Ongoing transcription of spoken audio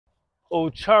Oh,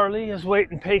 Charlie is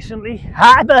waiting patiently.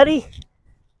 Hi, buddy.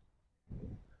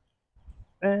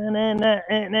 I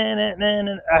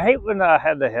hate when I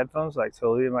have the headphones like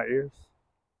totally in my ears.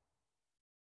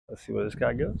 Let's see where this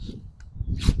guy goes.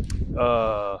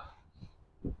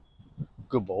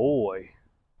 Good boy.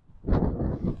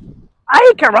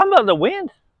 Ay, caramba, the wind.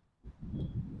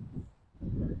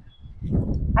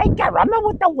 Ay, caramba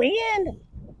with the wind.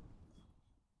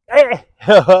 Hey.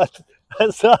 I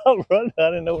saw him run. I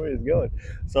didn't know where he was going.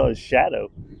 I saw his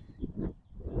shadow.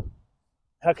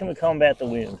 How can we combat the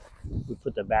wind? We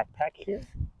put the backpack here.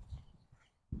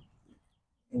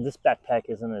 And this backpack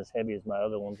isn't as heavy as my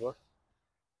other ones were.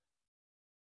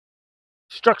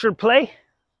 Structured play.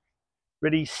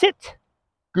 Ready, sit.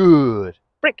 Good.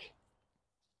 Break.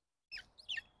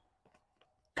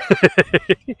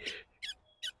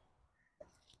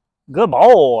 Good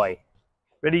boy.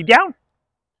 Ready, down.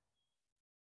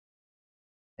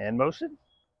 And motion.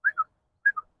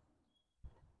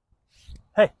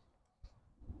 Hey.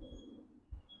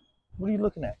 What are you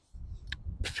looking at?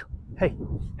 Hey.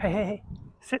 Hey, hey, hey.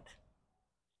 Sit.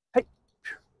 Hey.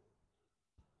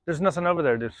 There's nothing over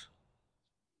there, dude.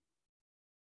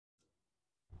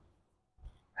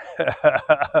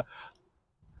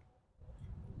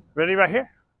 Ready right here?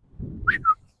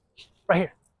 Right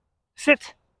here.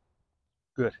 Sit.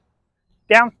 Good.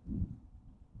 Down.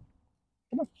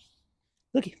 Come on.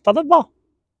 Looky. Follow the ball.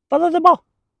 Follow the ball.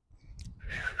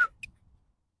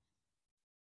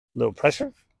 Little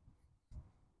pressure.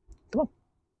 Come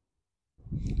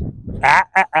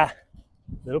on.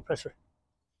 Little pressure.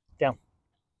 Down.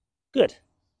 Good.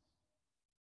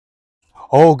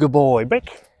 Oh, good boy. Break.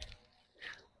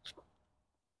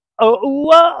 Oh.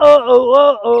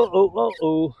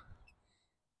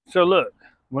 So look,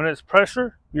 when it's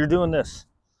pressure, you're doing this.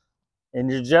 And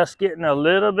you're just getting a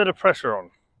little bit of pressure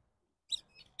on.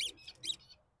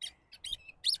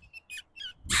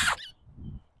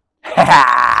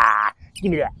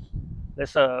 Give me that.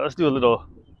 Let's do a little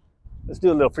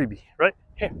freebie, right?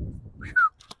 Here.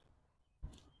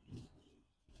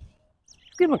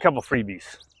 Give him a couple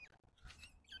freebies.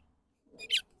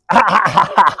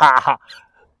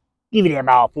 Give me that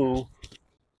ball, fool.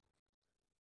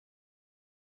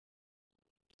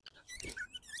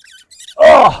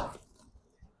 Oh!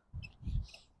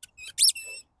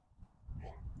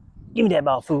 Give me that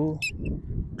ball, fool.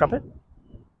 Drop it.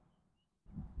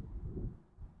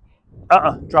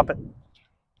 Drop it.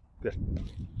 Good.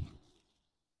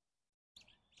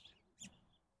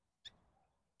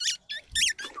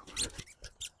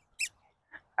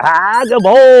 Good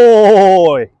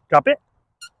boy. Drop it.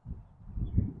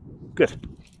 Good.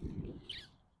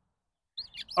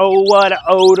 Oh, what an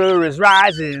odor is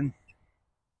rising.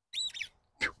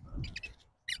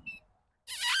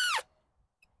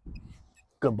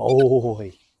 Good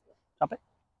boy. Drop it.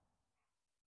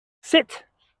 Sit.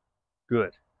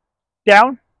 Good.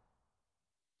 Down.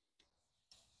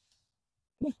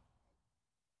 Come on.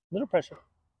 Little pressure.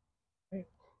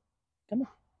 Come on.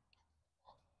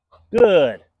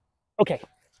 Good. Okay.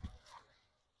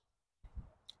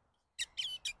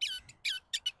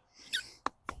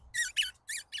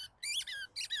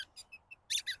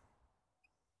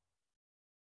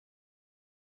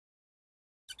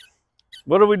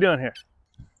 What are we doing here?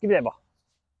 Give me that ball.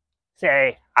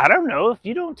 Say, I don't know if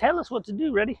you don't tell us what to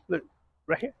do. Ready? Look,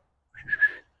 right here.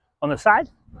 On the side.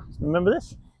 Remember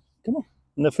this? Come on.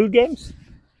 In the food games.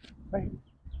 Right here.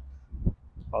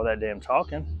 All that damn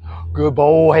talking. Good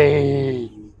boy.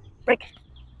 Break.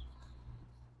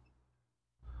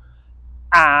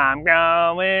 I'm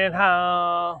going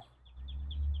home.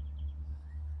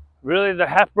 Really? They're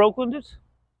half broken, dudes?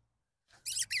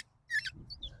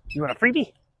 You want a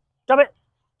freebie? Drop it.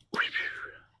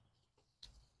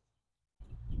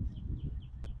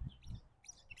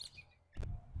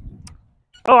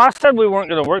 Oh, I said we weren't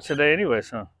going to work today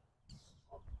anyways, huh?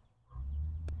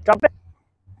 Drop it.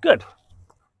 Good.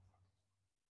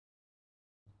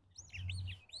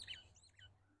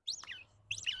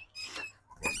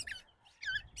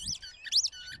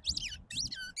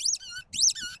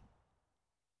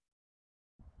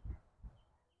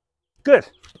 Good.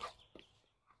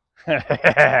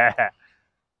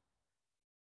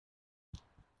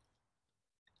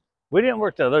 We didn't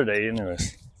work the other day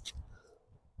anyways.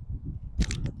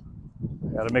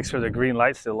 Got to make sure the green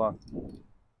light's still on.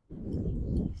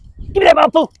 Give me that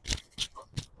mouthful.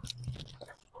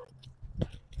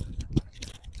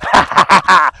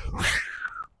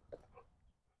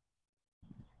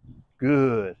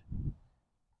 Good.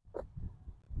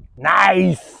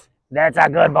 Nice. That's a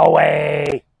good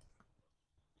boy.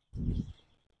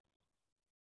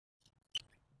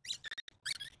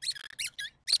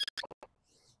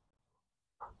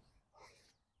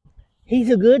 He's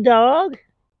a good dog.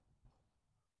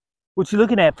 What you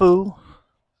looking at, fool?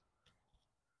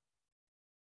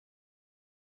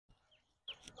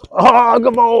 Oh,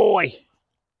 good boy.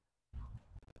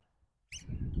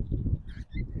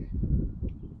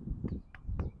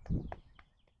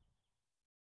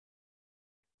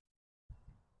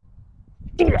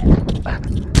 Give me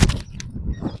that.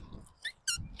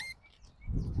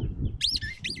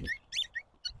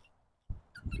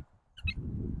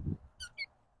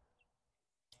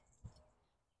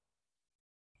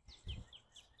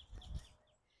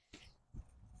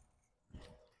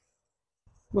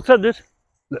 What's up, dude?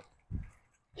 Look.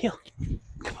 Heel.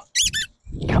 Come on.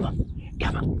 Come on.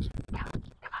 Come on. Come on. Come on.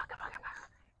 Come on.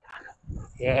 Come on.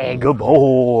 Yeah, good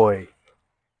boy.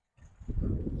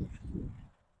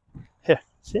 Here,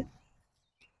 sit.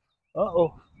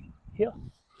 Uh-oh. Heel.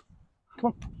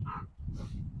 Come on.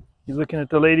 You looking at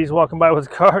the ladies walking by with a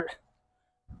cart?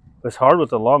 It's hard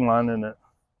with the long line, isn't it?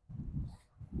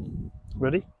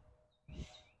 Ready?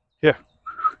 Here.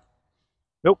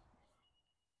 Nope.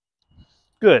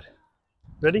 Good.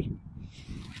 Ready?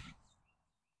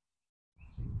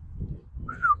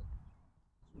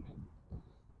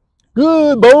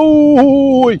 Good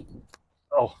boy.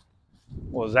 Oh,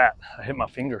 what was that? I hit my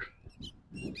finger.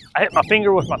 I hit my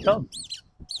finger with my thumb.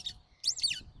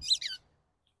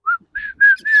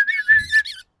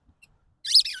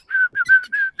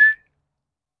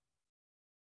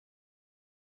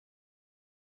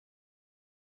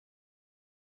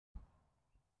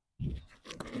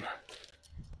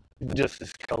 Just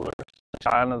this color,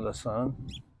 shine of the sun.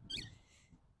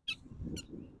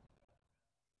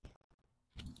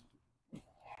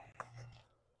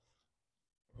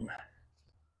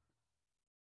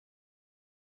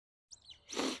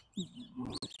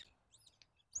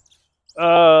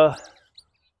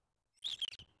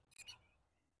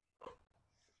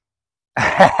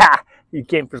 You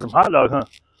came for some hot dog, huh?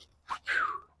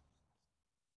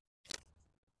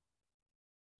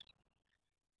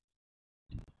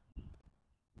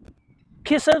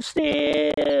 Kiss up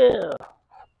still.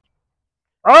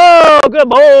 Oh, good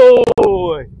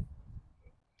boy.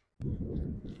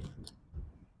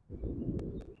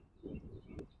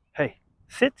 Hey,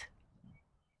 sit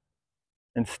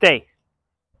and stay.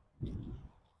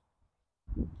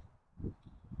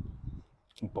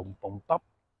 Boom, boom, bop.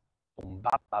 Boom,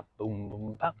 bop, bop, boom,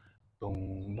 boom, bop.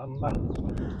 Boom, bum, bop.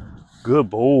 Good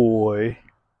boy.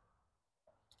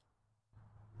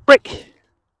 Brick.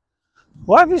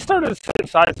 Why have you started the same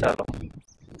side saddle?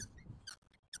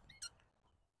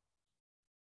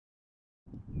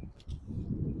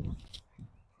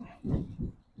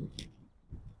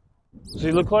 Does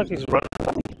he look like he's running?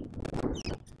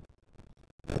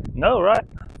 No, right?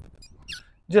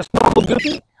 Just normal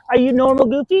Goofy? Are you normal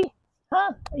Goofy?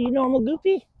 Huh? Are you normal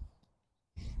Goofy?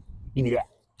 Give me that.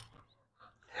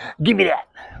 Give me that.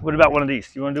 What about one of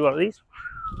these? You want to do one of these?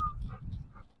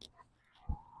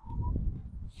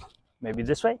 Maybe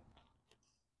this way?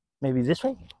 Maybe this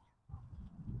way?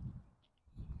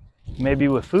 Maybe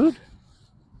with food?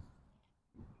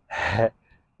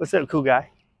 What's up, cool guy?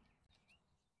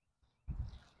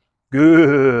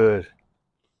 Good.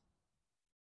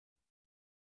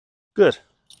 Good.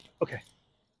 Okay.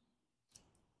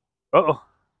 Uh-oh.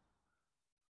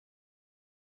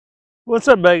 What's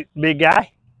up, big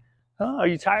guy? Huh? Are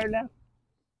you tired now?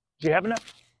 Did you have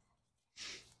enough?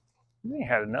 You ain't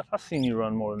had enough. I've seen you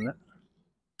run more than that.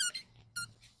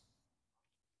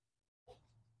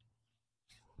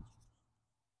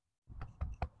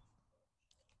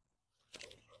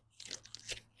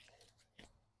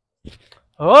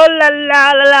 Oh la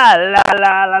la la la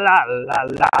la la la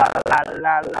la la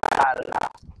la la la.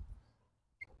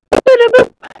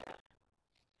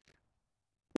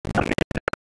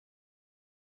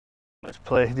 Let's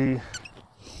play, dude.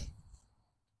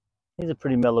 He's a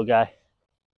pretty mellow guy.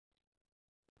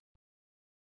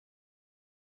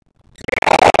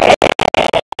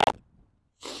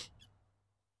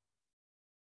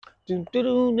 Do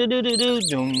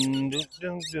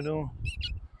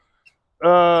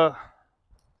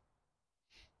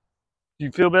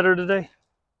you feel better today?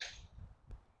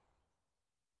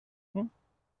 Hmm?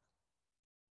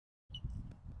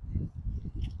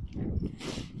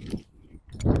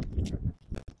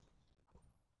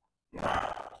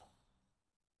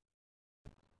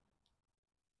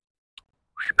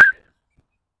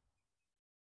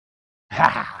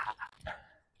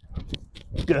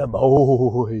 Good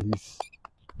boys.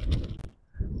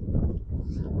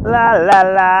 La la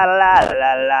la la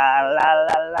la la la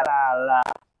la la la.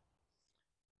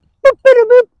 Boop, boop,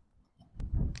 boop.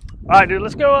 All right, dude.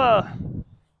 Let's go.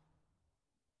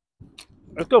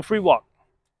 Let's go free walk.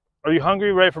 Are you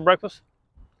hungry? Ready for breakfast?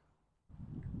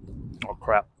 Oh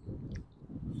crap!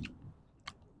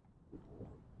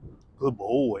 Good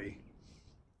boy.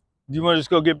 Do you want to just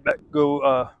go get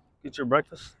your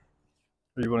breakfast,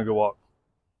 or you want to go walk?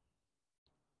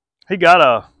 He got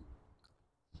a.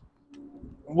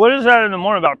 What is that in the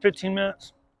morning? About 15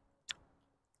 minutes.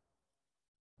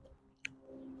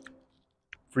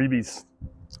 Freebies.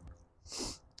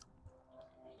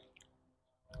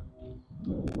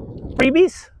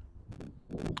 Freebies?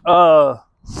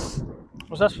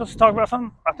 Was I supposed to talk about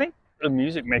something? I think the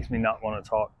music makes me not want to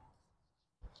talk.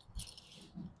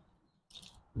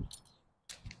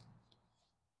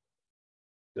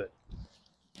 Good.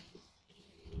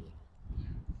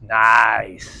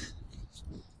 Nice.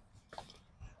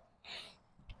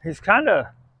 He's kind of.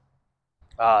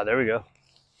 There we go.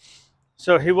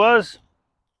 So he was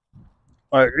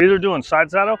either doing side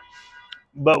saddle,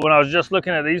 but when I was just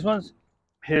looking at these ones,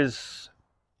 his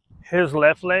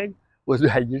left leg was.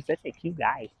 You're such a cute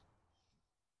guy.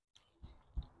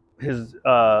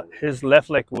 His left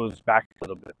leg was back a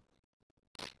little bit.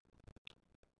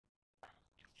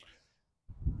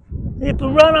 If we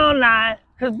run all night,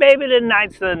 cause baby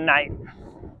tonight's the night.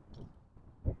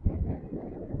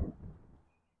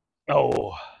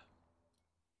 Oh.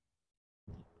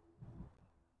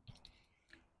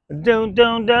 Dun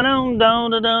dun dun dun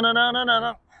dun dun dun dun dun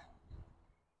dun.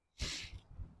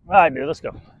 All right, dude, let's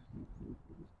go.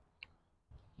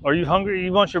 Are you hungry?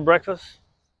 You want your breakfast?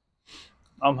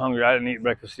 I'm hungry. I didn't eat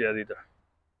breakfast yet either.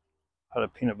 I had a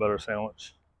peanut butter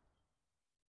sandwich.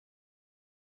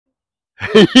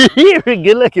 You're a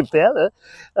good-looking fella.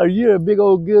 Are you a big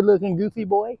old good-looking goofy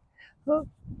boy? Huh?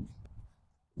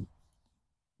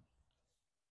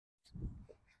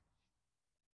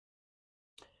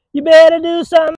 You better do something.